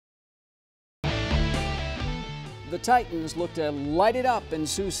The Titans look to light it up in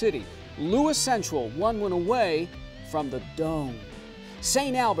Sioux City. Lewis Central 1 win away from the Dome.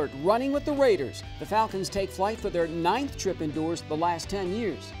 St. Albert running with the Raiders. The Falcons take flight for their 9th trip indoors the last 10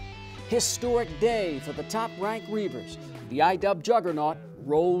 years. Historic day for the top-ranked Reavers. The IDub juggernaut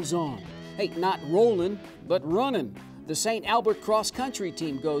rolls on. Hey, not rolling, but running. The St. Albert cross-country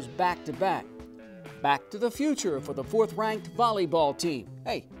team goes back-to-back. Back to the future for the 4th-ranked volleyball team.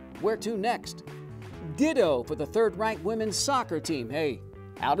 Hey, where to next? Ditto for the 3rd-ranked women's soccer team. Hey,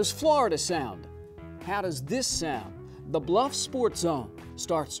 how does Florida sound? How does this sound? The Bluffs Sports Zone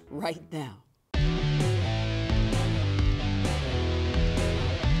starts right now.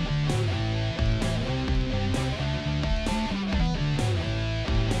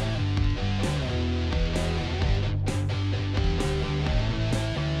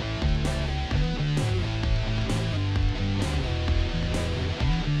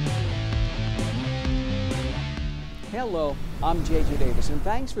 Hello, I'm JJ Davis, and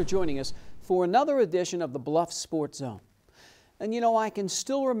thanks for joining us for another edition of the Bluffs Sports Zone. And you know, I can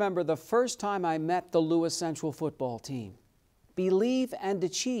still remember the first time I met the Lewis Central football team. Believe and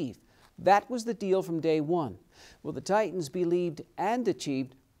achieve. That was the deal from day one. Well, the Titans believed and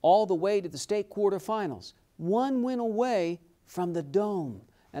achieved all the way to the state quarterfinals. 1 win away from the Dome,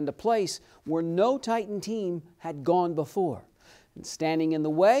 and a place where no Titan team had gone before. And standing in the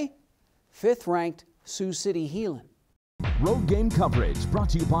way, 5th-ranked Sioux City Heelan. Road game coverage brought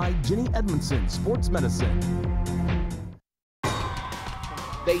to you by Jenny Edmondson Sports Medicine.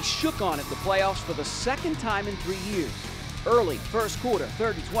 They shook on it the playoffs for the 2nd time in 3 years. Early first quarter,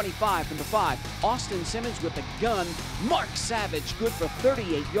 30-25 from the 5. Austin Simmons with the gun. Mark Savage good for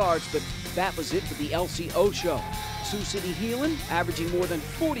 38 yards, but that was it for the LCO show. Sioux City Heelan averaging more than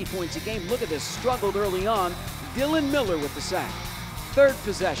 40 points a game. Look at this, struggled early on. Dylan Miller with the sack. 3rd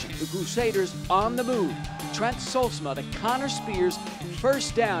possession, the Crusaders on the move. Trent Solsma to Connor Spears,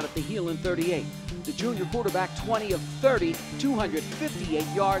 1st down at the Heelan 38. The junior quarterback 20 of 30, 258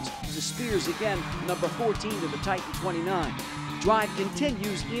 yards to Spears again, number 14 to the Titan 29. Drive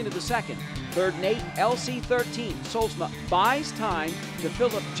continues into the 2nd. 3rd and 8, LC 13. Solsma buys time to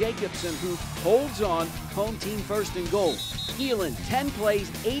Philip Jacobson, who holds on, home team 1st and goal. Heelan, 10 plays,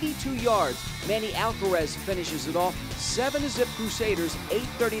 82 yards. Manny Alcarez finishes it off. 7-0 Crusaders,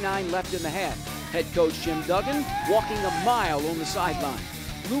 8:39 left in the half. Head coach Jim Duggan walking a mile on the sideline.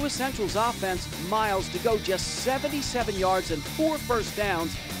 Lewis Central's offense, miles to go, just 77 yards and 4 first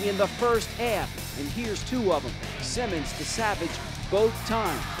downs in the first half. And here's 2 of them. Simmons to Savage both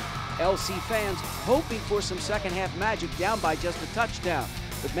times. LC fans hoping for some second half magic, down by just a touchdown.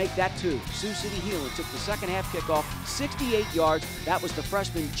 But make that 2. Sioux City Heelan took the second half kickoff, 68 yards. That was the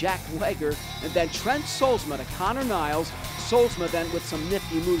freshman Jack Weger. And then Trent Solsma to Connor Niles. Solsma then with some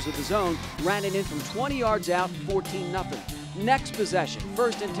nifty moves of his own, ran it in from 20 yards out, 14-0. Next possession,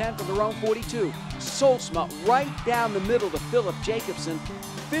 1st and 10 from their own 42. Solsma right down the middle to Philip Jacobson.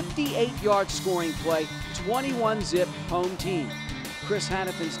 58-yard scoring play, 21-0 home team. Chris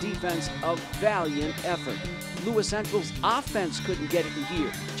Hannafin's defense, a valiant effort. Lewis Central's offense couldn't get it in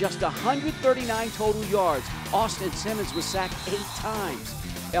gear. Just 139 total yards. Austin Simmons was sacked 8 times.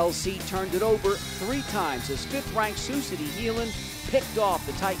 LC turned it over 3 times as 5th-ranked Sioux City Heelan picked off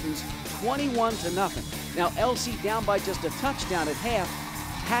the Titans 21-0. Now LC down by just a touchdown at half,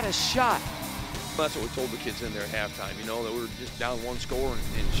 had a shot. That's what we told the kids in there at halftime, you know, that we were just down 1 score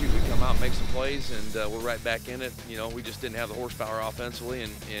and shoot, we come out and make some plays, and we're right back in it. You know, we just didn't have the horsepower offensively,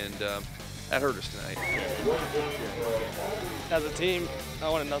 and that hurt us tonight. As a team, I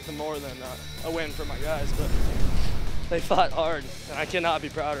wanted nothing more than a win for my guys, but they fought hard, and I cannot be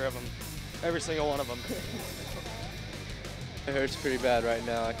prouder of them, every single one of them. It hurts pretty bad right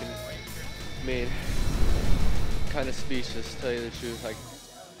now. I mean, kind of speechless, to tell you the truth. Like,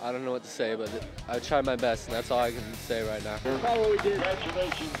 I don't know what to say, but I tried my best, and that's all I can say right now. Proud of what we did.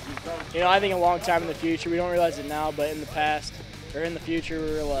 You know, I think a long time in the future, we don't realize it now, but in the past, or in the future,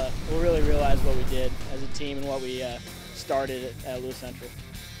 we'll really realize what we did as a team and what we started at Lewis Central.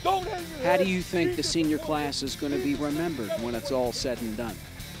 How do you think the senior class is going to be remembered when it's all said and done?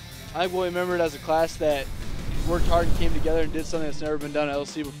 I will remember it as a class that worked hard and came together and did something that's never been done at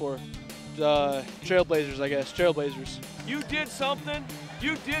LC before. Trailblazers, I guess, trailblazers. You did something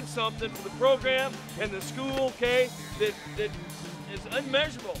for the program and the school, okay, that is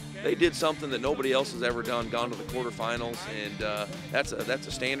unmeasurable. Okay? They did something that nobody else has ever done, gone to the quarterfinals, and that's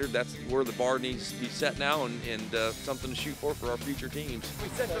a standard. That's where the bar needs to be set now, and something to shoot for our future teams.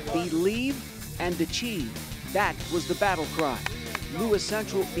 Believe and achieve. That was the battle cry. Lewis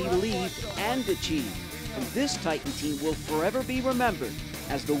Central believed and achieved. And this Titan team will forever be remembered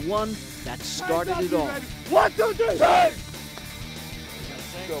as the one that started it all. 1, 2, 3, hey!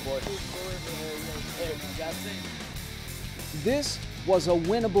 Go, boy. This was a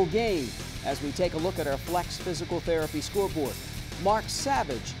winnable game as we take a look at our Flex Physical Therapy scoreboard. Mark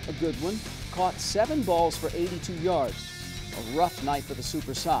Savage, a good one, caught 7 balls for 82 yards. A rough night for the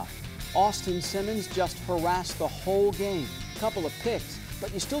Super Sox. Austin Simmons just harassed the whole game. Couple of picks,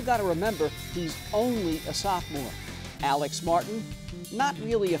 but you still got to remember he's only a sophomore. Alex Martin, not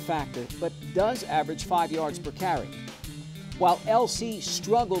really a factor, but does average 5 yards per carry. While LC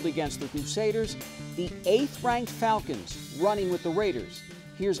struggled against the Crusaders, the 8th-ranked Falcons running with the Raiders.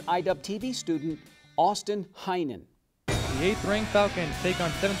 Here's IWTV student Austin Heinen. The 8th-ranked Falcons take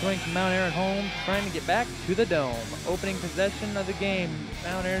on 7th-ranked Mount Ayr at home, trying to get back to the Dome. Opening possession of the game,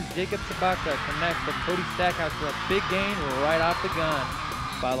 Mount Ayr's Jacob Sabaka connects with Cody Stackhouse for a big gain right off the gun.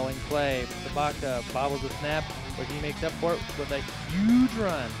 Following play, Sabaka bobbles the snap, but he makes up for it with a huge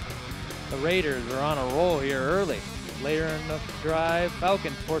run. The Raiders are on a roll here early. Later in the drive,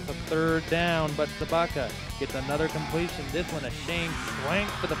 Falcons force a 3rd down, but Sabaka gets another completion. This one a Shane Swank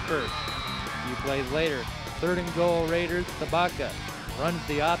for the first. A few plays later, 3rd and goal Raiders, Sabaka runs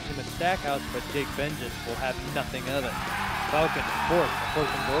the option with Stackhouse, but Jake Vengeance will have nothing of it. Falcons force a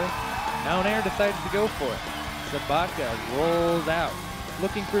 4th and goal. Mount Ayr decides to go for it. Sabaka rolls out,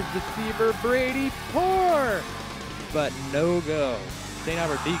 looking for receiver Brady Poor, but no go. St.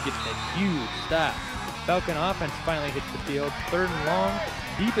 Albert D gets a huge stop. Falcon offense finally hits the field, 3rd and long,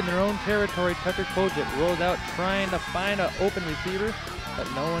 deep in their own territory. Tucker Kojic rolls out trying to find an open receiver, but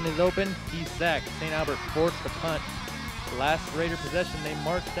no one is open. He's sacked. St. Albert forced the punt. Last Raider possession, they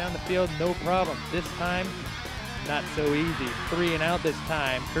march down the field, no problem. This time, not so easy. 3 and out this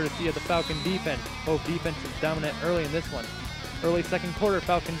time, courtesy of the Falcon defense. Both defense is dominant early in this one. Early 2nd quarter,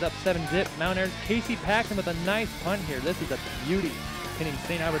 Falcons up 7-zip. Mount Ayr's Casey Paxton with a nice punt here. This is a beauty, pinning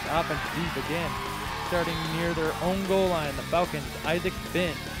St. Albert's offense deep again. Starting near their own goal line, the Falcons' Isaac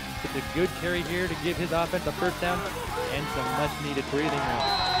Finn gets a good carry here to give his offense a 1st down and some much-needed breathing room.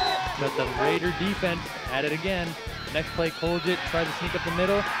 But the Raider defense at it again. Next play, Kojic tries to sneak up the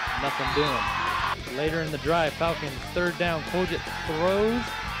middle, nothing doing. Later in the drive, Falcons 3rd down, Kojic throws,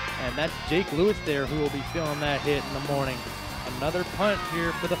 and that's Jake Lewis there who will be feeling that hit in the morning. Another punt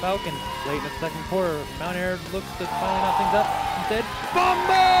here for the Falcons. Late in the 2nd quarter, Mount Ayr looks to finally knock things up. Instead,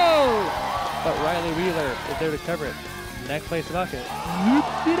 fumble! But Riley Wheeler is there to cover it. Next play, Sabaka.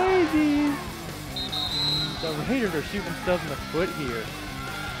 Whoopsie daisies! The Raiders are shooting themselves in the foot here.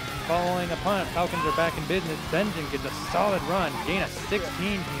 Following a punt, Falcons are back in business. Benjamin gets a solid run, gain of 16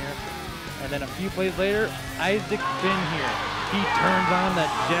 here. And then a few plays later, Isaac Finn here. He turns on the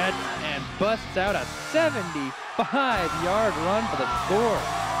Jets and busts out a 75-yard run for the score.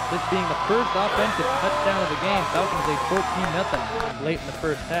 This being the first offensive touchdown of the game. Falcons lead 14-0 late in the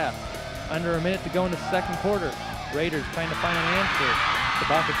 1st half. Under a minute to go in the 2nd quarter. Raiders trying to find an answer.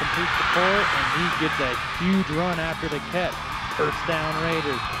 Sabaka completes the pull, and he gets a huge run after the catch. 1st down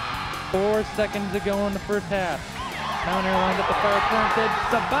Raiders. 4 seconds to go in the 1st half. Mount Ayr lines up the far corner instead.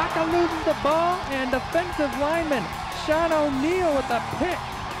 Sabaka loses the ball, and defensive lineman Sean O'Neal with a pick.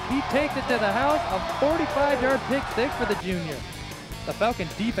 He takes it to the house. A 45-yard pick six for the junior. The Falcon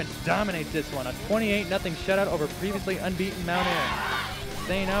defense dominates this one. A 28-0 shutout over previously unbeaten Mount Ayr.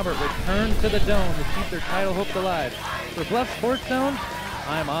 St. Albert returns to the Dome to keep their title hopes alive. For Bluffs Sports Zone,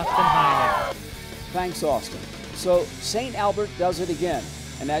 I'm Austin Heinen. Thanks, Austin. So St. Albert does it again.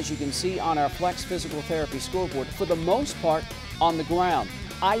 And as you can see on our Flex Physical Therapy scoreboard, for the most part on the ground.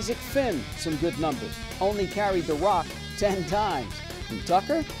 Isaac Finn, some good numbers. Only carried the rock 10 times. And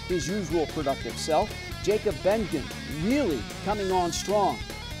Tucker, his usual productive self. Jacob Bengen, really coming on strong.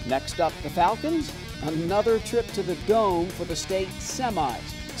 Next up, the Falcons. Another trip to the Dome for the state semis.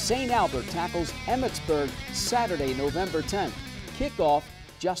 St. Albert tackles Emmetsburg Saturday, November 10th. Kickoff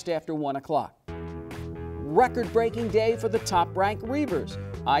just after 1 o'clock. Record-breaking day for the top-ranked Reavers.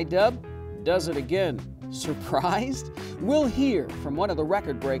 IDub does it again. Surprised? We'll hear from one of the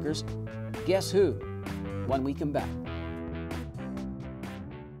record breakers. Guess who? When we come back.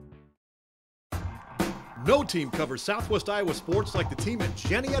 No team covers Southwest Iowa sports like the team at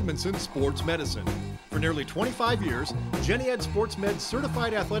Jenny Edmondson Sports Medicine. For nearly 25 years, Jenny Ed Sports Med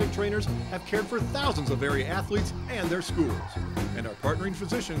certified athletic trainers have cared for thousands of area athletes and their schools. And our partnering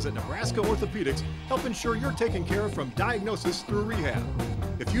physicians at Nebraska Orthopedics help ensure you're taken care of from diagnosis through rehab.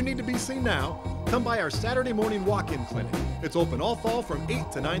 If you need to be seen now, come by our Saturday morning walk-in clinic. It's open all fall from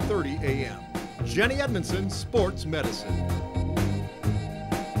 8 to 9:30 a.m. Jenny Edmondson Sports Medicine.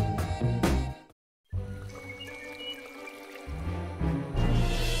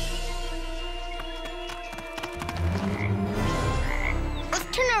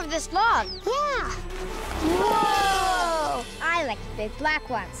 of this log. Yeah. Whoa! I like the big black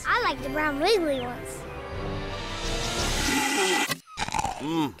ones. I like the brown wiggly ones.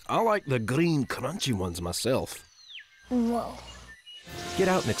 I like the green crunchy ones myself. Whoa. Get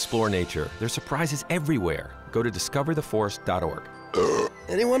out and explore nature. There's surprises everywhere. Go to discovertheforest.org.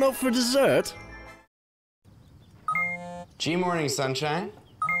 Anyone up for dessert? G-morning, sunshine.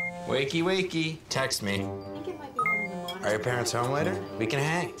 Wakey, wakey. Text me. Are your parents home later? We can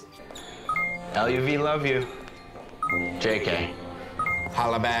hang. LUV, love you. JK.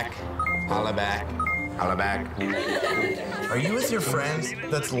 Holla back. Holla back. Holla back. Are you with your friends?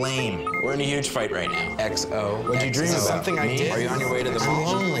 That's lame. We're in a huge fight right now. XO. What'd you dream about? Something I did? Are you on your way to the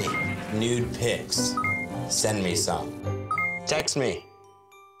mall? Lonely. Nude pics. Send me some. Text me.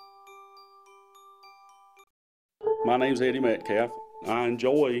 My name's Eddie Metcalf. I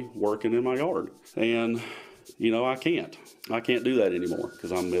enjoy working in my yard. And, you know, I can't do that anymore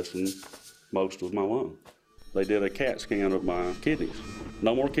because I'm missing most of my lung. They did a CAT scan of my kidneys.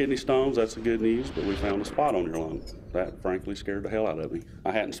 No more kidney stones, that's the good news, but we found a spot on your lung. That frankly scared the hell out of me.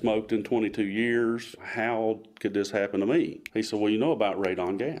 I hadn't smoked in 22 years. How could this happen to me? He said, well, you know about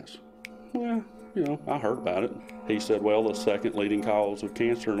radon gas. Well, you know, I heard about it. He said, well, the second leading cause of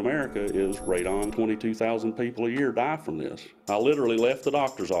cancer in America is radon. 22,000 people a year die from this. I literally left the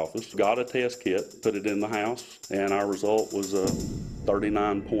doctor's office, got a test kit, put it in the house, and our result was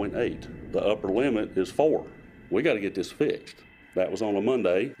 39.8. The upper limit is 4. We got to get this fixed. That was on a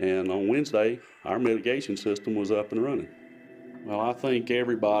Monday, and on Wednesday, our mitigation system was up and running. Well, I think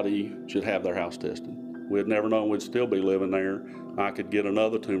everybody should have their house tested. We'd never known we'd still be living there. I could get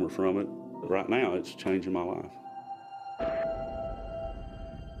another tumor from it. But right now, it's changing my life.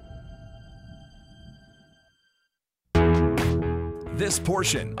 This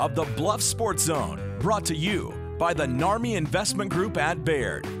portion of the Bluffs Sports Zone brought to you by the Narmi Investment Group at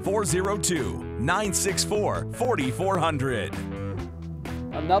Baird, 402-964-4400.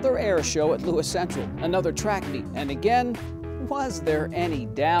 Another air show at Lewis Central, another track meet, and again, was there any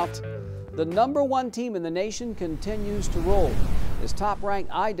doubt? The #1 team in the nation continues to roll as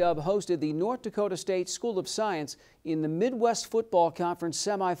top-ranked IDub hosted the North Dakota State School of Science in the Midwest Football Conference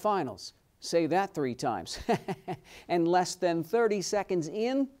semifinals. Say that 3 times. And less than 30 seconds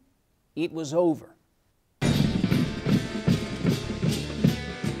in, it was over.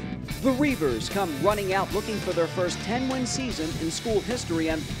 The Reavers come running out looking for their first 10-win season in school history,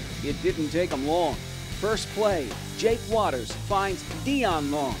 and it didn't take them long. First play, Jake Waters finds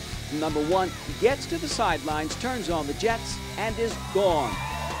Dion Long. #1 gets to the sidelines, turns on the Jets, and is gone.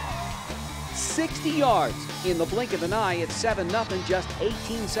 60 yards in the blink of an eye. It's 7-0 just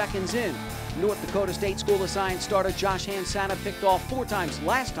 18 seconds in. North Dakota State School of Science starter Josh Hansana picked off 4 times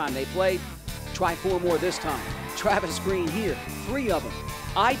last time they played. Try 4 more this time. Travis Green here, 3 of them.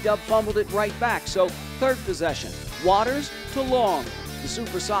 IDub fumbled it right back, so third possession. Waters to Long. The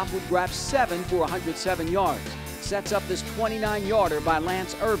super sophomore grabs 7 for 107 yards. Sets up this 29-yarder by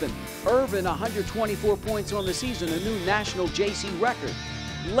Lance Irvin. Irvin, 124 points on the season, a new national JC record.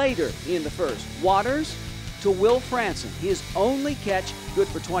 Later in the first, Waters to Will Franson. His only catch, good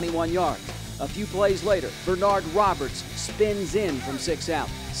for 21 yards. A few plays later, Bernard Roberts spins in from 6 out.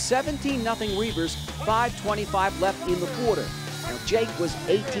 17-0 Reavers, 5:25 left in the quarter. Now, Jake was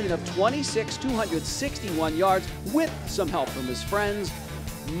 18 of 26, 261 yards with some help from his friends.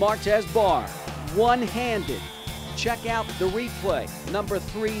 Martez Barr, one-handed. Check out the replay.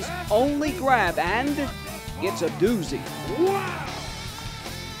 #3's only grab, and it's a doozy. Wow!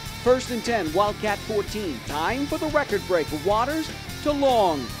 1st and 10, Wildcat 14. Time for the record break. Waters to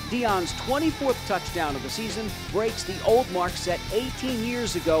Long. Dion's 24th touchdown of the season breaks the old mark set 18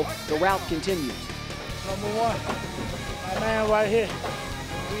 years ago. The route continues. #1. My man right here.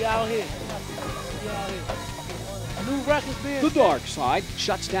 We out here. We out here. New record being. The dark side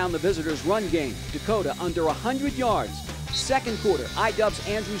shuts down the visitors' run game. Dakota under 100 yards. Second quarter, IDub's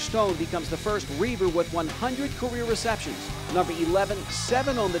Andrew Stone becomes the first Reaver with 100 career receptions. #11,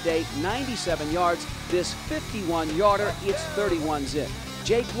 7 on the day, 97 yards. This 51-yarder, it's 31-zip.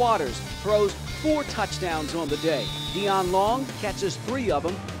 Jake Waters throws 4 touchdowns on the day. Dion Long catches 3 of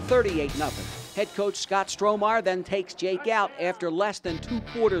them, 38-0. Head coach Scott Strohmeyer then takes Jake out after less than 2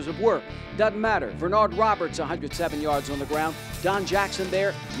 quarters of work. Doesn't matter. Bernard Roberts, 107 yards on the ground. Don Jackson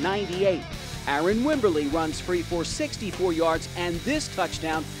there, 98. Aaron Wimberly runs free for 64 yards, and this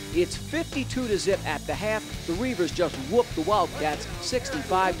touchdown, it's 52-0 at the half. The Reavers just whooped the Wildcats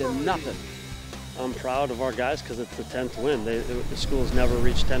 65-0. I'm proud of our guys because it's the 10th win. The school's never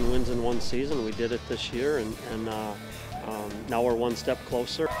reached 10 wins in one season. We did it this year, and now we're one step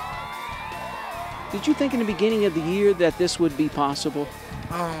closer. Did you think in the beginning of the year that this would be possible?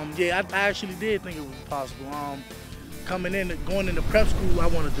 Yeah, I actually did think it was possible. Going into prep school, I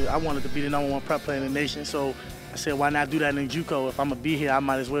wanted to be the #1 prep player in the nation. So I said, why not do that in JUCO? If I'm gonna be here, I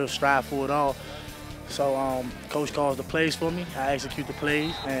might as well strive for it all. So coach calls the plays for me. I execute the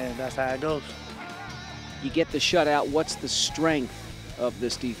plays, and that's how it goes. You get the shutout. What's the strength of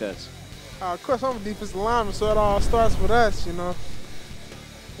this defense? Of course, I'm a defensive lineman, so it all starts with us. You know,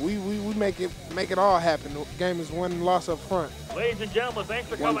 we make it all happen. The game is won and lost up front. Ladies and gentlemen, thanks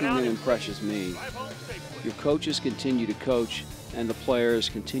for One coming thing out. that impresses me, your coaches continue to coach and the players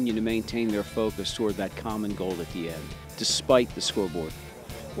continue to maintain their focus toward that common goal at the end, despite the scoreboard.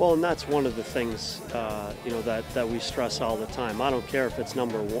 Well, and that's one of the things, that we stress all the time. I don't care if it's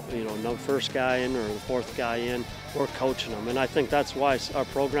number one, first guy in or the fourth guy in, we're coaching them. And I think that's why our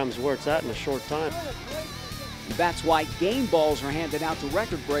program's where it's at in a short time. That's why game balls are handed out to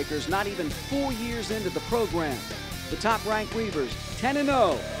record breakers not even 4 years into the program. The top-ranked Reavers,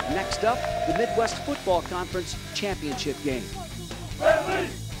 10-0. Next up, the Midwest Football Conference Championship game.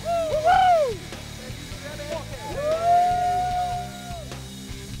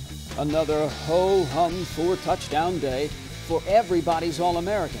 Another ho-hum 4-touchdown day for everybody's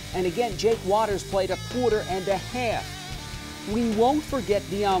All-American. And again, Jake Waters played a quarter and a half. We won't forget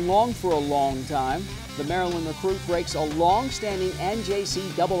Dion Long for a long time. The Maryland recruit breaks a long-standing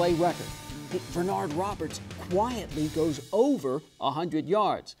NJCAA record. Bernard Roberts quietly goes over 100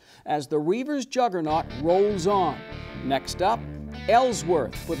 yards as the Reavers juggernaut rolls on. Next up,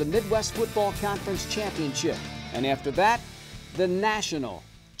 Ellsworth for the Midwest Football Conference Championship. And after that, the National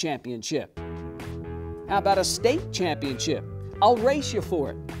Championship. How about a state championship? I'll race you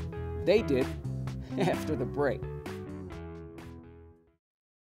for it. They did after the break.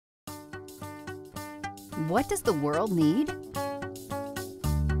 What does the world need?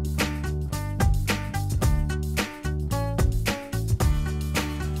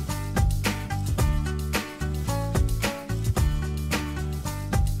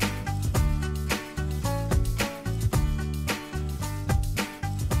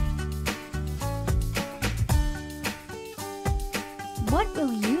 What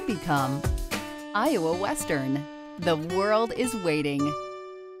will you become? Iowa Western. The world is waiting.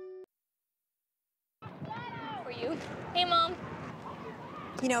 For you. Hey, Mom.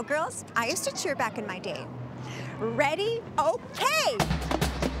 You know, girls, I used to cheer back in my day. Ready? Okay!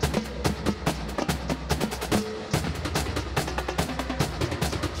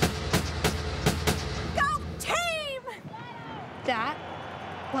 Go team! That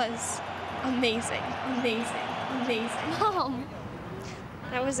was amazing. Amazing. Amazing. Mom.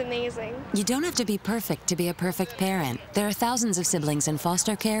 That was amazing. You don't have to be perfect to be a perfect parent. There are thousands of siblings in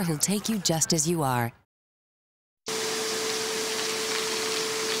foster care who'll take you just as you are.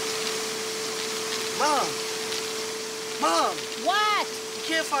 Mom! Mom! What? You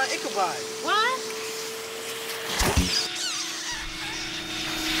can't find Ichabod. What?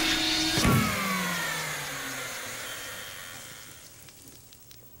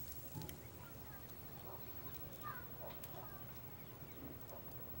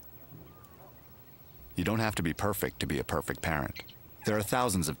 You don't have to be perfect to be a perfect parent. There are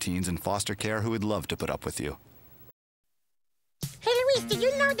thousands of teens in foster care who would love to put up with you. Hey, Luis, did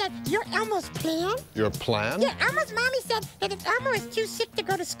you know that you're Elmo's plan? Your plan? Yeah, Elmo's mommy said that if Elmo is too sick to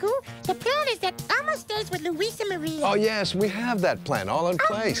go to school, the plan is that Elmo stays with Luis and Maria. Oh, yes, we have that plan all in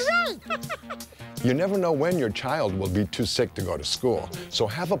place. Great! You never know when your child will be too sick to go to school. So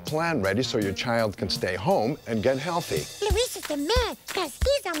have a plan ready so your child can stay home and get healthy. Luis is the man, because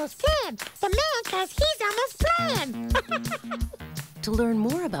he's Elmo's plan. The man, because he's Elmo's plan. To learn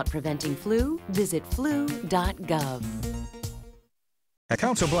more about preventing flu, visit flu.gov. At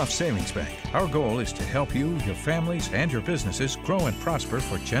Council Bluffs Savings Bank, our goal is to help you, your families, and your businesses grow and prosper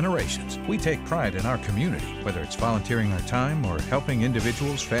for generations. We take pride in our community, whether it's volunteering our time or helping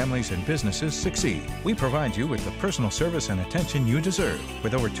individuals, families, and businesses succeed. We provide you with the personal service and attention you deserve.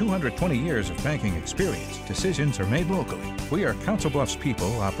 With over 220 years of banking experience, decisions are made locally. We are Council Bluffs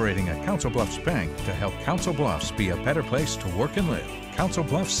people operating at Council Bluffs Bank to help Council Bluffs be a better place to work and live. Council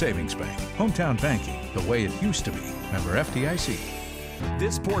Bluffs Savings Bank. Hometown banking, the way it used to be. Member FDIC.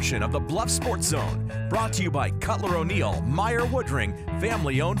 This portion of the Bluffs Sports Zone brought to you by Cutler O'Neill, Meyer Woodring,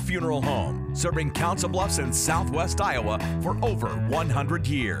 family-owned funeral home, serving Council Bluffs in southwest Iowa for over 100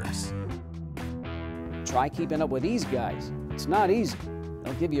 years. Try keeping up with these guys. It's not easy.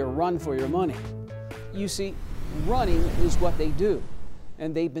 They'll give you a run for your money. You see, running is what they do,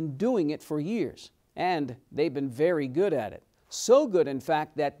 and they've been doing it for years, and they've been very good at it. So good, in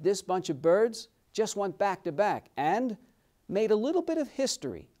fact, that this bunch of birds just went back-to-back and made a little bit of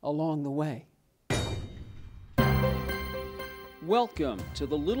history along the way. Welcome to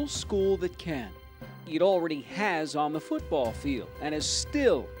the little school that can. It already has on the football field and is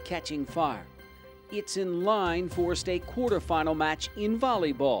still catching fire. It's in line for a state quarterfinal match in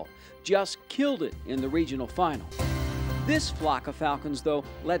volleyball. Just killed it in the regional final. This flock of Falcons, though,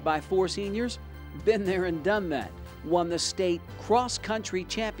 led by 4 seniors, been there and done that. Won the state cross-country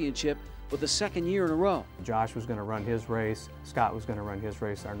championship for the 2nd year in a row. Josh was going to run his race. Scott was going to run his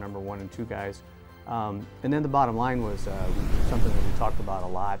race, our number 1 and 2 guys. And then the bottom line was something that we talked about a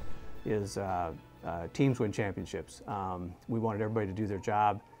lot is teams win championships. We wanted everybody to do their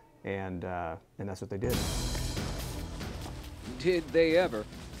job, and that's what they did. Did they ever?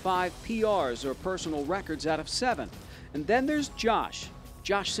 5 PRs or personal records out of 7. And then there's Josh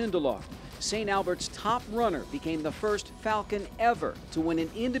Sindelar. St. Albert's top runner, became the first Falcon ever to win an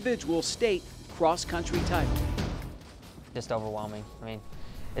individual state cross-country title. Just overwhelming. I mean,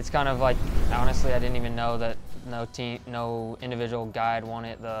 it's kind of like, honestly, I didn't even know that no individual guy had won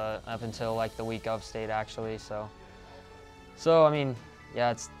it up until like the week of state, actually. So I mean,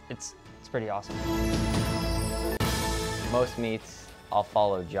 yeah, it's pretty awesome. Most meets I'll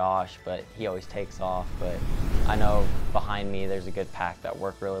follow Josh, but he always takes off. But I know behind me there's a good pack that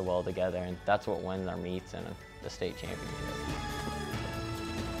work really well together, and that's what wins our meets and the state championship.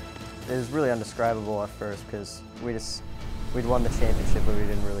 It was really indescribable at first because we'd won the championship, but we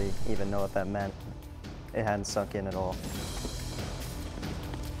didn't really even know what that meant. It hadn't sunk in at all.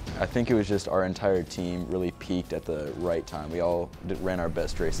 I think it was just our entire team really peaked at the right time. We all ran our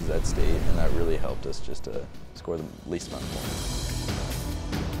best races at state, and that really helped us just to score the least amount of points.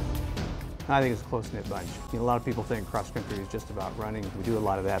 I think it's a close-knit bunch. You know, a lot of people think cross-country is just about running. We do a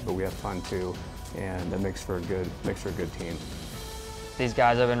lot of that, but we have fun too, and that makes for a good team. These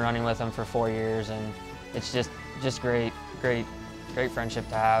guys, I've been running with them for 4 years, and it's just great friendship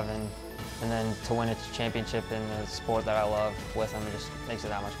to have, and then to win a championship in a sport that I love with them, it just makes it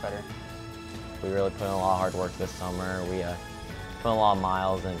that much better. We really put in a lot of hard work this summer. We put in a lot of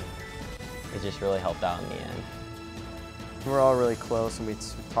miles, and it just really helped out in the end. We're all really close, and we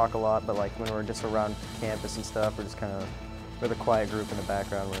talk a lot, but like when we're just around campus and stuff, we're the quiet group in the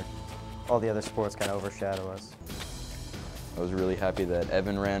background where all the other sports kind of overshadow us. I was really happy that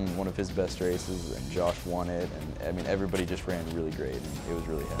Evan ran one of his best races and Josh won it, and I mean everybody just ran really great, and it was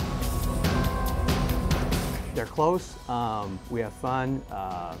really happy. They're close, we have fun,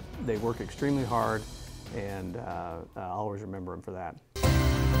 they work extremely hard, and I'll always remember them for that.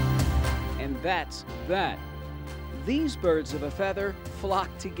 And that's that. These birds of a feather flock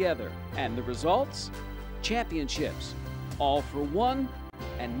together, and the results? Championships. All for one,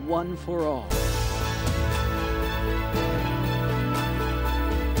 and one for all.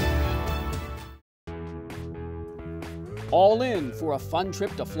 All in for a fun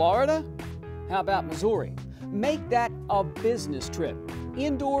trip to Florida? How about Missouri? Make that a business trip,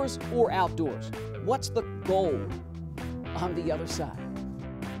 indoors or outdoors. What's the goal on the other side?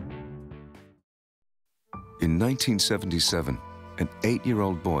 In 1977, an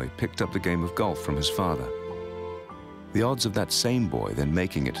 8-year-old boy picked up the game of golf from his father. The odds of that same boy then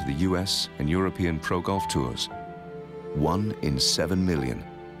making it to the US and European Pro Golf Tours, 1 in 7 million.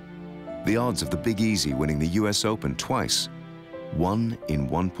 The odds of the Big Easy winning the US Open twice, 1 in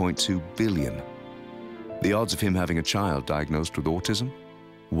 1.2 billion. The odds of him having a child diagnosed with autism,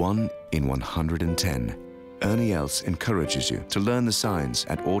 1 in 110. Ernie Els encourages you to learn the signs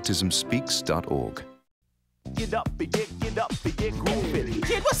at autismspeaks.org. Get up and get groovy.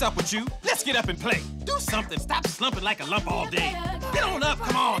 Kid, what's up with you? Let's get up and play. Do something. Stop slumping like a lump all day. Get on up,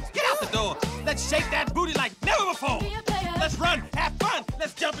 come on. Get out the door. Let's shake that booty like never before. Let's run, have fun.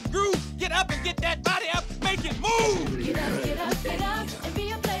 Let's jump and groove. Get up and get that body up. Make it move. Get up, and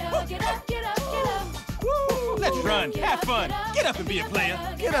be a player. Get up. Woo. Let's run, have fun. Get up and be a player.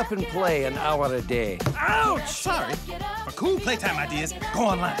 Get up and play an hour a day. Ouch! Sorry. For cool playtime ideas, go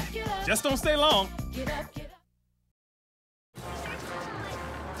online. Just don't stay long.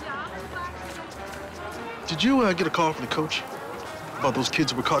 Did you get a call from the coach about those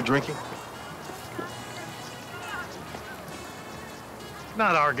kids who were caught drinking?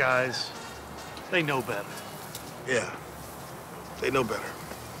 Not our guys. They know better. Yeah, they know better.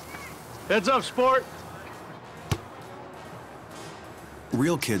 Heads up, sport.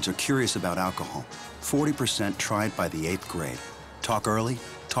 Real kids are curious about alcohol. 40% tried by the 8th grade. Talk early,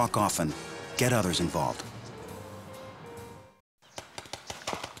 talk often, get others involved.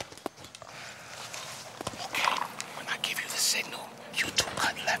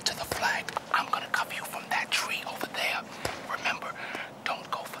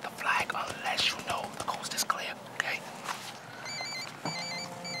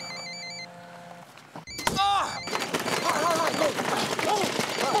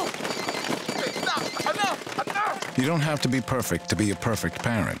 You don't have to be perfect to be a perfect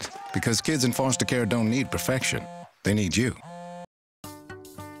parent, because kids in foster care don't need perfection. They need you.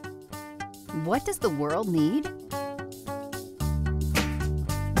 What does the world need?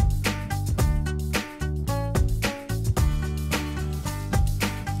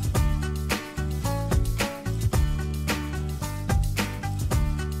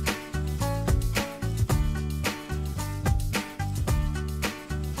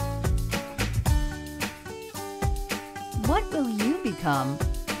 What will you become?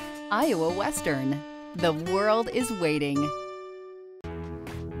 Iowa Western. The world is waiting.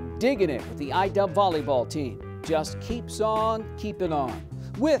 Digging it with the IDub volleyball team. Just keeps on keeping on,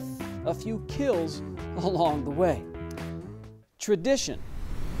 with a few kills along the way. Tradition.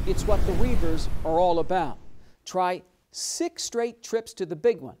 It's what the Reavers are all about. Try 6 straight trips to the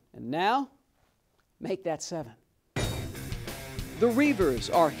big one, and now, make that 7. The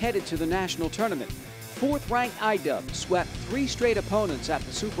Reavers are headed to the national tournament. 4th-ranked IDub swept 3 straight opponents at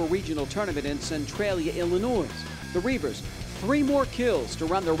the Super Regional Tournament in Centralia, Illinois. The Reavers, 3 more kills to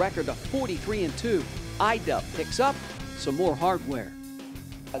run the record to 43-2. IDub picks up some more hardware.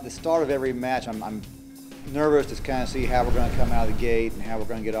 At the start of every match, I'm nervous to kind of see how we're going to come out of the gate and how we're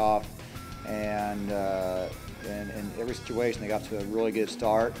going to get off. And in every situation, they got to a really good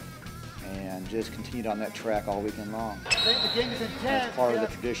start and just continued on that track all weekend long. The game is intense. That's part of the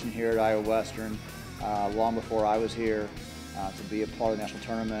tradition here at Iowa Western. Long before I was here, to be a part of the national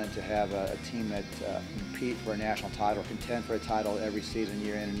tournament, to have a team that compete for a national title, contend for a title every season,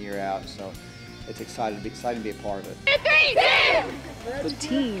 year in and year out. So it's exciting to be a part of it. The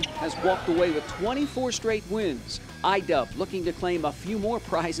team has walked away with 24 straight wins. IDub looking to claim a few more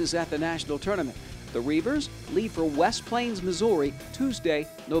prizes at the national tournament. The Reavers leave for West Plains, Missouri, Tuesday,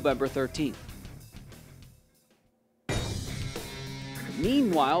 November 13th.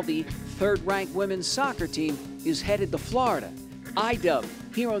 Meanwhile, the 3rd-ranked women's soccer team is headed to Florida. IDub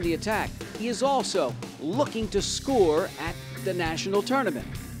here on the attack. He is also looking to score at the national tournament.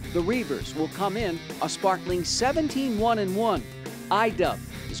 The Reavers will come in a sparkling 17-1-1. IDub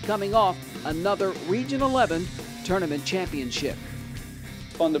is coming off another Region 11 tournament championship.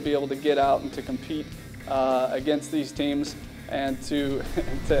 It's fun to be able to get out and to compete against these teams and to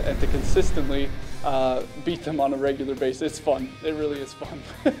consistently beat them on a regular basis. It's fun. It really is fun.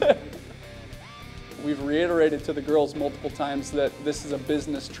 We've reiterated to the girls multiple times that this is a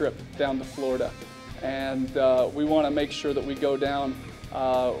business trip down to Florida, and we want to make sure that we go down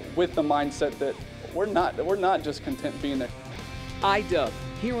with the mindset that we're not just content being there. IDub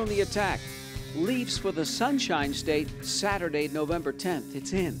here on the attack leaves for the Sunshine State Saturday, November 10th.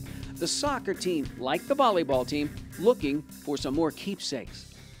 It's in. The soccer team, like the volleyball team, looking for some more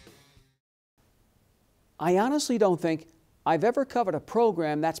keepsakes. I honestly don't think I've ever covered a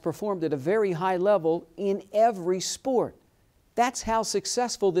program that's performed at a very high level in every sport. That's how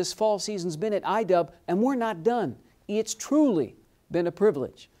successful this fall season's been at IDub, and we're not done. It's truly been a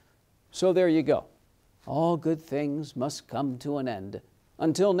privilege. So there you go. All good things must come to an end.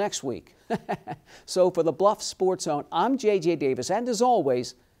 Until next week. So for the Bluffs Sports Zone, I'm J.J. Davis, and as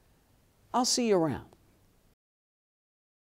always, I'll see you around.